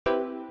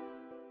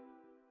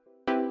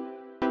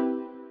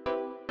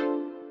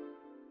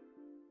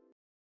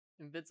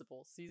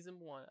Invincible, Season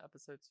 1,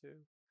 Episode 2.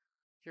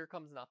 Here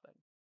Comes Nothing.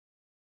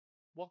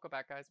 Welcome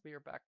back, guys. We are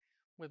back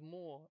with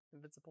more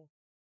Invincible.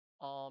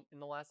 In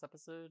the last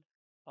episode,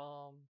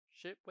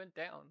 shit went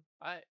down.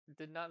 I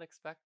did not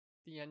expect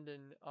the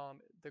ending.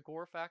 The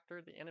gore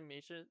factor, the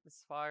animation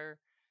is fire.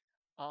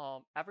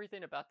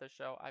 Everything about the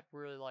show I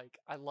really like.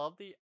 I love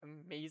the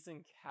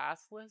amazing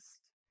cast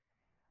list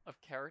of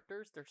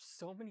characters. There's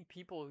so many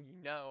people you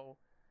know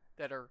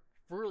that are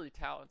really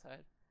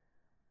talented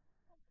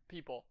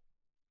people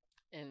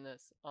in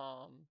this,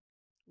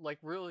 like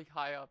really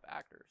high up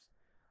actors.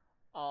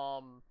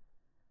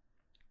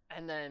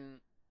 And then,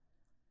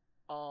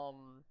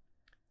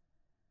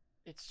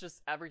 it's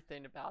just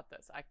everything about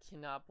this. I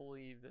cannot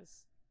believe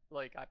this.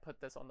 Like, I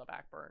put this on the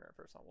back burner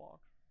for so long.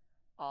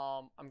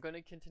 I'm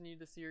gonna continue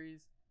the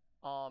series.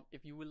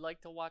 If you would like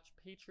to watch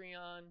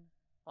Patreon,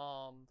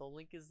 the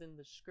link is in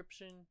the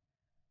description.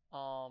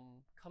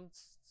 Come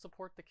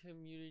support the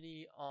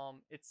community.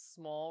 It's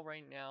small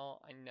right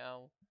now, I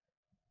know.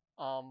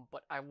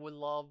 But I would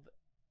love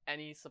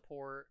any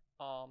support.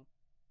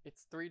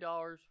 It's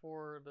 $3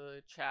 for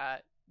the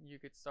chat. You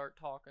could start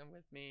talking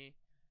with me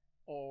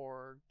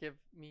or give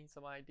me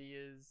some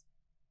ideas.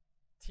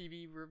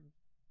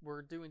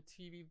 We're doing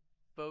TV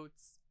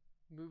votes,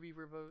 movie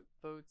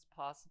votes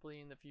possibly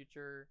in the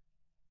future.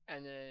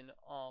 And then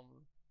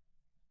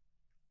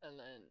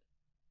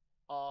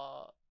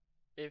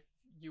if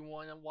you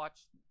want to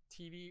watch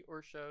TV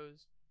or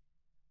shows,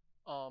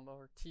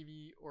 or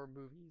TV or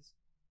movies.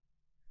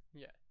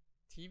 Yeah,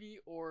 TV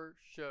or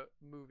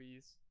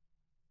movies.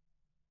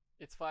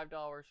 It's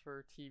 $5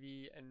 for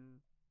TV and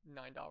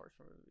 $9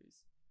 for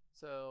movies.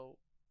 So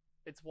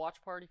it's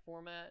watch party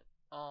format.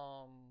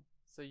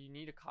 So you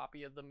need a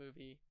copy of the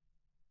movie,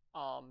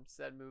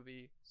 said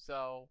movie.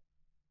 So,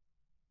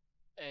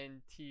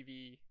 and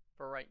TV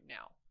for right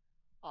now.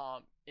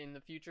 In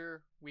the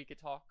future, we could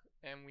talk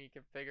and we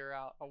could figure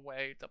out a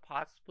way to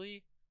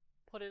possibly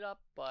put it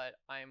up, but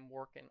I'm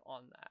working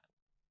on that.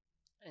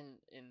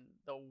 And in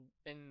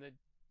the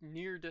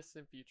near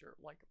distant future,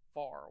 like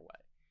far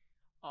away.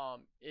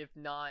 If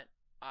not,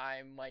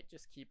 I might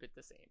just keep it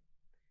the same.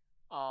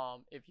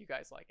 If you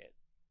guys like it.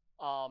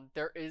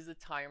 There is a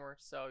timer,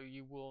 so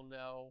you will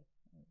know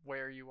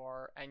where you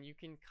are, and you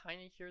can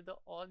kind of hear the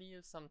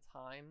audio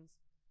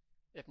sometimes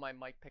if my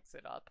mic picks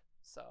it up.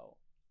 So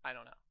I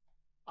don't know.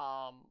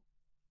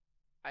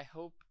 I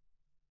hope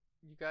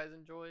you guys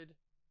enjoyed,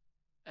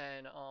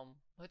 and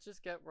let's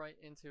just get right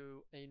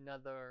into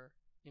another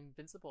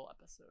Invincible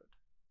episode.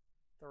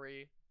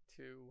 3,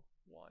 2,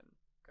 1,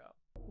 go.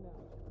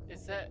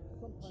 Is that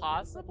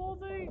possible?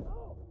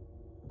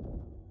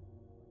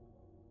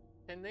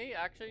 Can they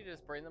actually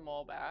just bring them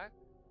all back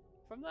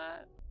from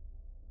that?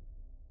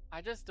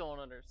 I just don't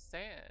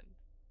understand.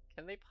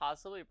 Can they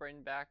possibly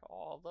bring back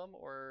all of them,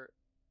 or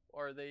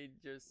they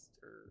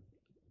just,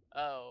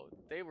 oh,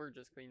 they were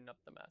just cleaning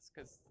up the mess,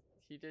 because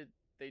they did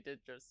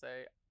just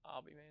say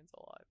Obi-Wan's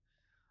alive.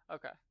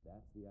 Okay.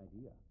 That's the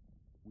idea.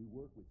 We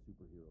work with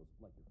superheroes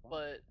like your But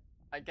father.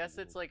 I guess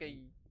it's like a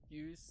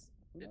use.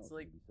 It's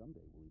like,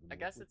 I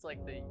guess it's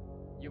like the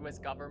U.S.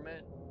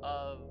 government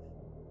of.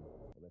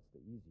 Well, that's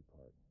the easy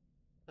part.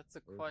 That's a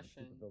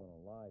question. There's a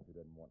supervillain alive who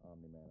doesn't want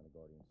Omni-Man and the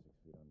Guardians 6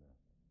 feet under.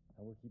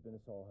 And we're keeping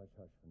this all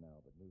hush-hush for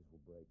now, but news will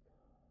break.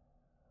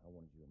 I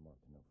wanted you and Mark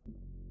to know.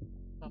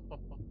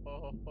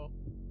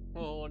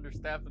 Well,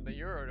 understaffed in the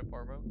Euro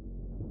department.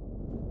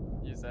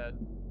 You said.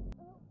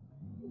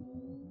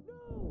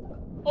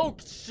 No! Oh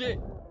shit!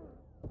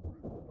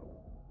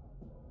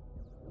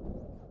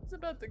 It's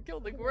about to kill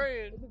the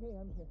Grand. It's okay,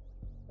 I'm here.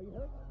 Are you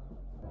hurt?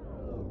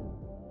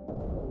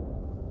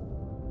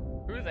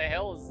 Who the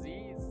hell is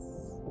these?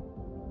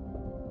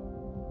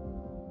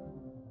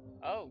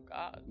 Oh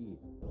god.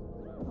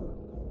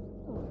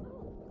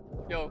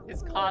 Yo,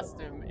 his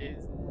costume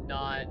is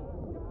not.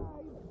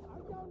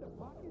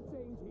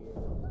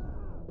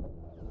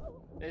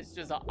 It's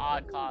just an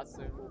odd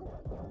costume.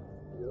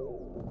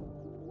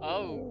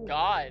 Oh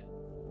god.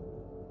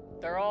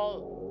 They're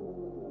all.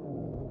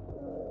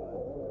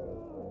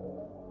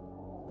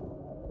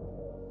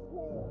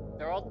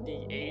 They're all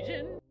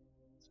de-aging?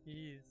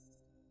 Jeez.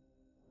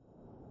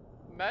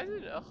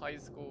 Imagine a high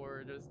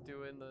schooler just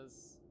doing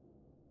this.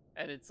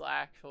 And it's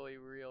actually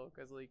real,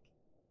 because, like...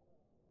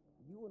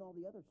 You and all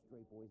the other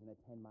stray boys in a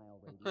 10-mile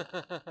radius.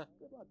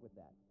 Good luck with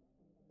that.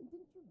 And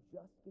didn't you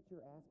just get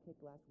your ass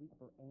kicked last week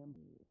for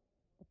Amber?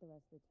 But the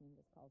rest of the team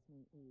just calls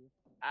me Eve.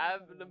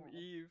 Adam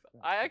Eve.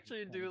 I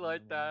actually do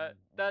like that.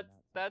 That's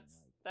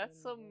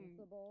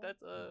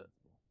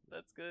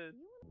good.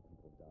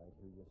 People died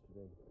here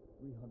yesterday.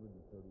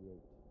 338.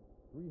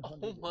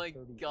 Oh my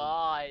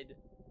god.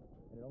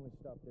 And it only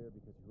stopped there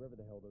because whoever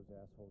the hell those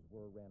assholes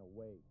were ran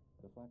away.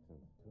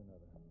 Deflection to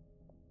another.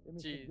 Give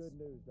me some good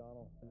news,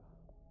 Donald.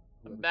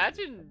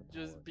 Imagine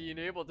just being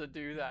able to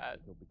do that.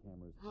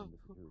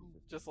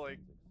 Just like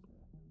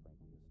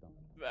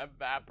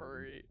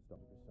evaporate.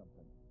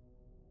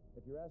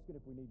 If you're asking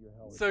if we need your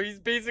help. So he's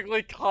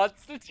basically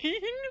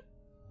Constantine?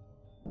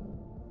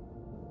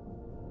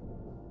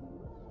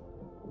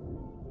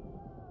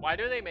 Why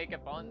do they make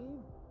it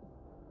fun?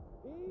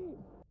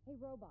 Hey,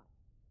 robot.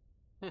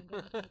 I'm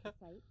going to take a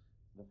site.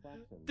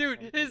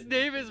 Dude, his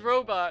name is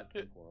Robot.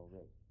 As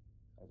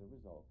a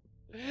result,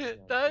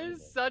 That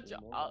is such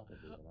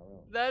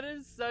that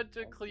is such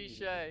a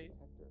cliche.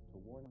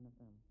 One of them.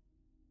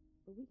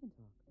 But we can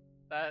talk.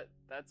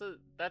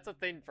 That's a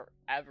thing for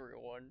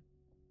everyone.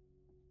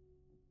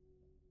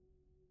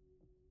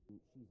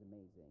 She's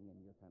amazing,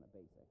 and you're kind of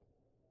basic.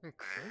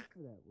 Thanks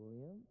for that,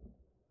 William.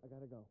 I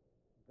gotta go.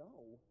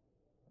 Go?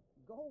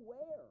 Go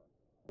where?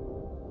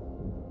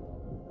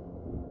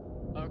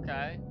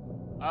 Okay.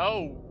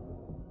 Oh,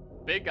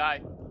 big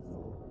guy.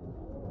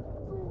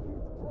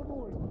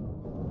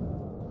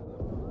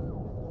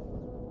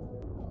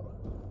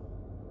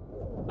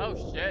 Oh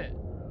shit.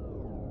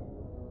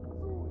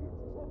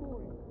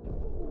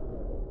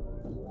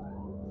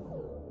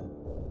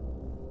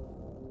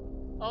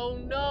 Oh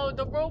no,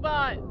 the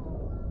robot!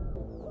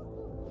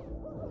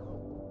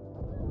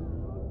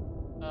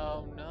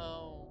 Oh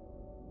no.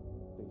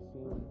 They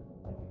seem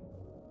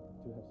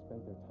to have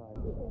spent their time.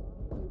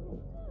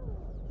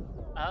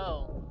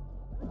 Oh.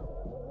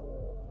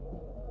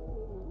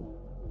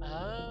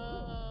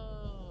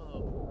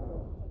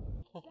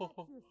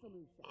 That's your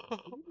solution. Can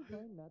you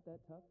define not that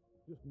tough?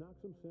 Just knock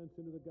some sense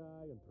into the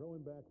guy and throw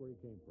him back where he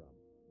came from.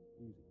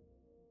 Easy.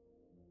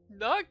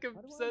 Knock him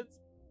sense.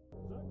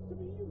 Sucks to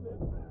be you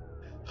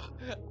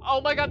then.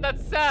 Oh my god,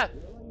 that's Seth!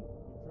 Really? You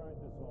tried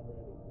this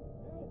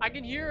already. I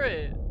can hear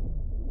it.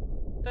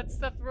 That's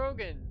Seth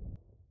Rogen.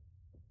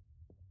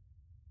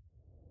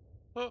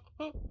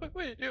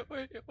 Wait,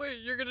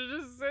 you're gonna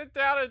just sit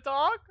down and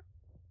talk?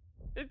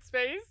 In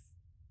space?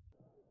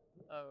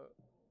 Oh.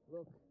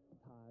 Look,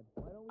 Todd,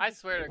 why don't we I just-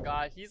 swear to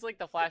God, he's like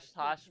the Flash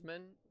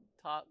Thompson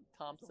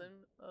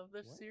of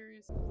this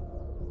series.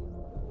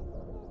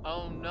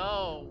 Oh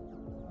no.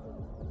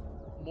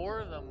 More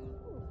of them.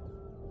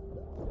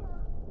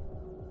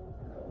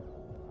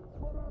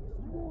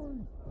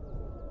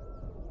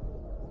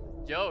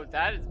 Yo,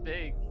 that is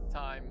big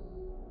time.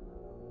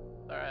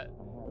 Alright.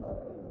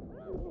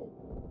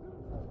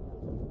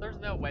 There's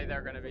no way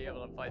they're gonna be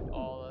able to fight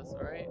all of us,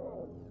 right?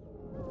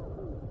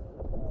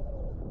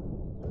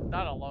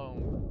 Not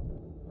alone.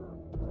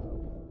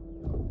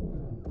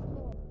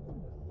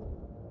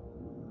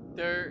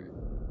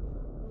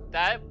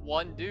 That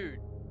one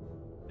dude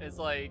is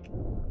like,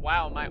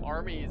 wow, my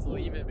army is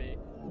leaving me.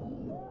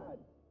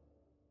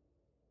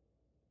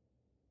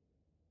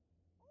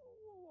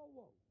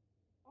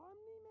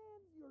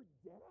 Omni-Man's your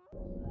dad?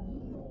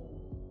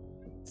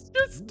 It's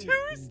just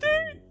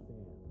Tuesday.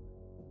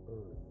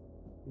 Earth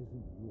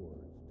isn't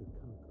yours to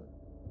conquer.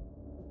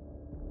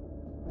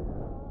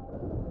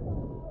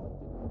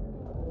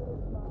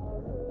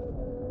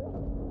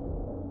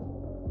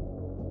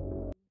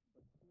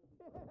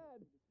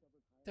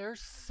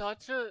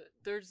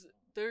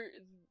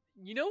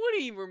 You know what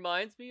he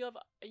reminds me of?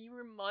 He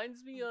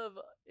reminds me of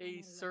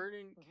a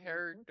certain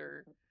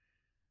character.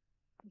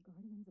 The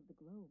Guardians of the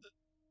Globe.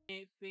 I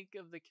can't think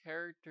of the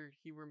character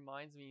he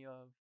reminds me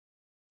of.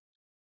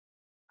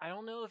 I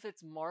don't know if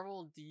it's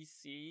Marvel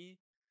DC,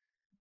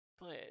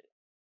 but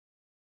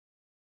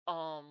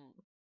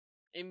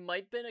it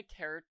might have been a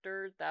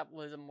character that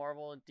was a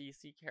Marvel and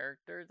DC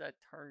character that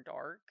turned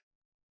dark.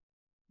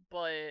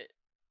 But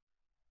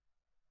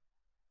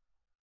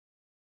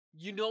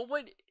you know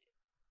what?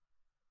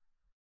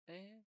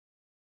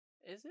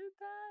 Is it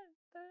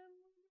that?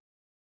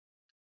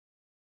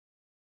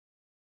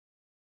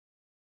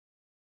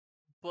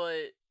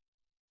 But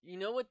you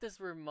know what this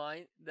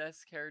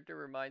character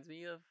reminds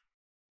me of?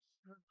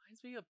 He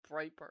reminds me of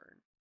Brightburn.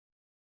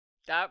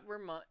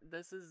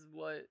 This is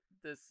what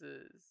this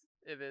is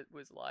if it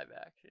was live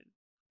action.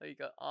 Like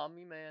a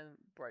Omni-Man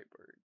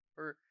Brightburn.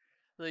 Or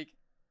like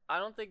I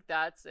don't think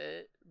that's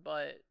it,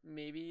 but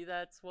maybe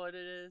that's what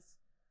it is.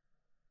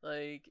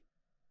 Like,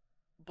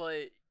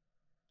 but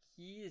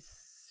he is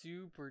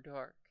super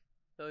dark.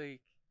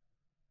 Like,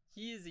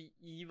 he is the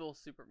evil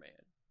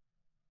Superman.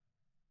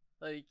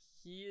 Like,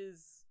 he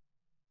is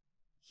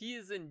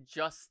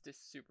Injustice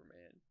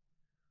Superman.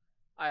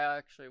 I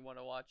actually want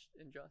to watch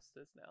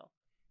Injustice now.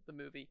 The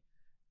movie.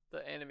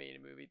 The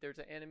animated movie. There's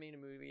an animated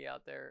movie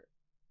out there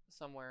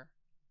somewhere.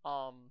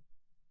 I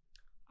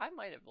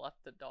might have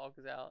left the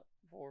dogs out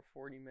for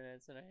 40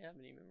 minutes and I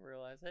haven't even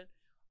realized it.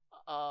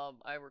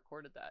 I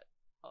recorded that.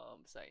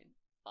 Saying.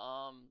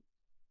 I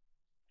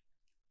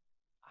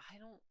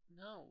don't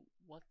know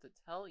what to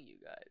tell you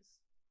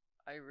guys.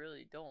 I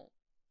really don't.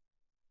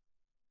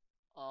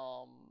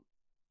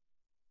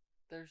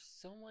 There's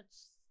so much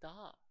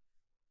stuff.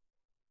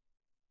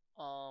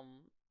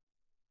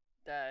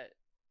 That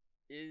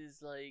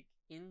is like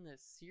in the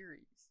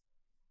series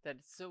that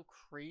is so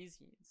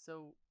crazy and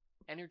so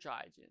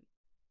energizing.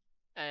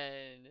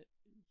 And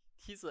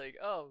he's like,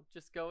 oh,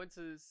 just go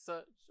into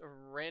such a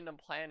random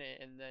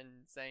planet and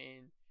then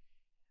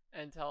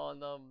telling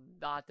them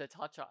not to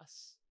touch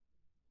us.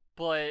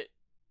 But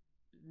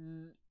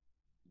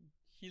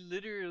he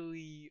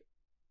literally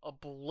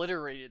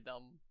obliterated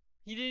them.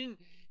 He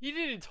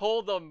didn't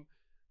tell them.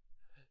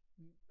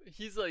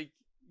 He's like,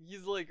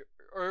 he's like,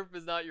 Earth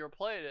is not your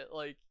planet.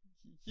 Like,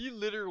 he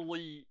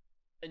literally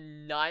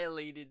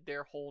annihilated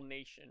their whole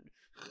nation.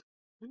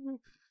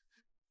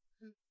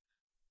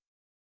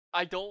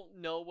 I don't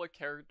know what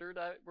character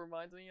that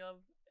reminds me of,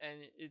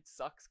 and it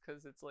sucks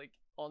because it's like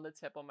on the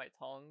tip of my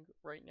tongue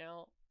right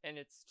now, and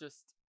it's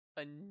just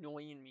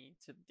annoying me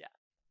to death.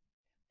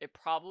 It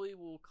probably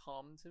will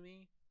come to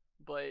me,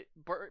 but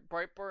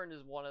Brightburn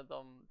is one of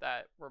them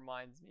that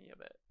reminds me of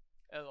it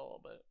in a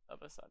little bit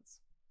of a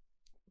sense.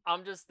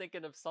 I'm just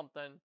thinking of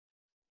something,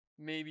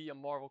 maybe a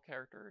Marvel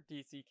character,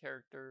 DC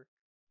character,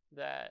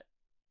 that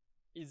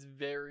is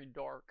very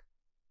dark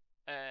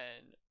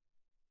and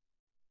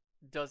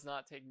does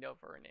not take no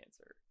for an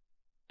answer.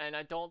 And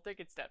I don't think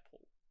it's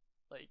Deadpool.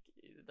 Like,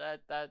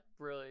 that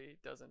really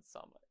doesn't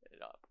sum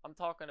it up. I'm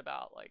talking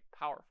about like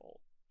powerful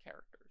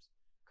characters,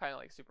 kind of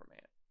like Superman.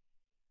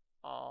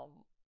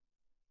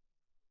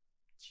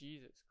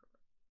 Jesus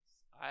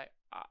Christ,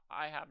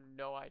 I have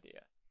no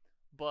idea,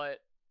 but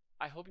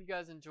I hope you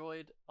guys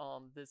enjoyed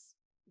this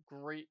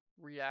great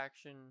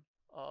reaction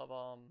of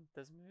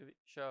this movie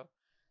show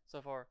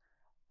so far.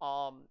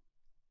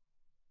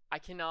 I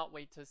cannot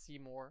wait to see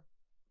more.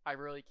 I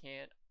really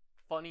can't.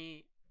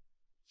 Funny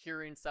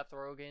hearing Seth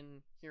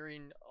Rogen,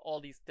 hearing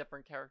all these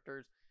different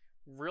characters,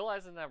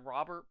 realizing that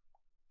Robert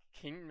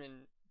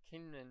Kingman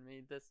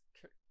made this,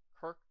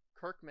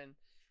 Kirkman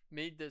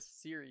made this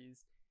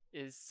series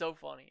is so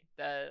funny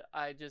that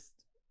I just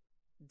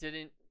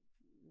didn't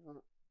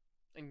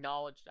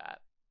acknowledge that.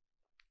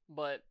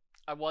 But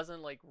I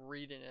wasn't like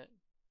reading it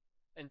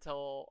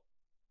until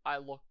I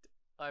looked.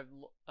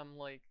 I'm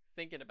like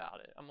thinking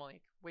about it. I'm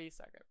like, wait a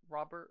second,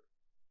 Robert.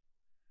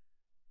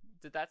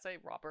 Did that say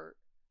Robert?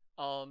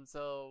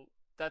 So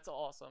that's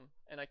awesome,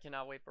 and I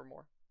cannot wait for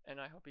more.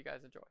 And I hope you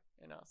guys enjoy.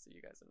 And I'll see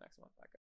you guys in the next one. Bye, guys.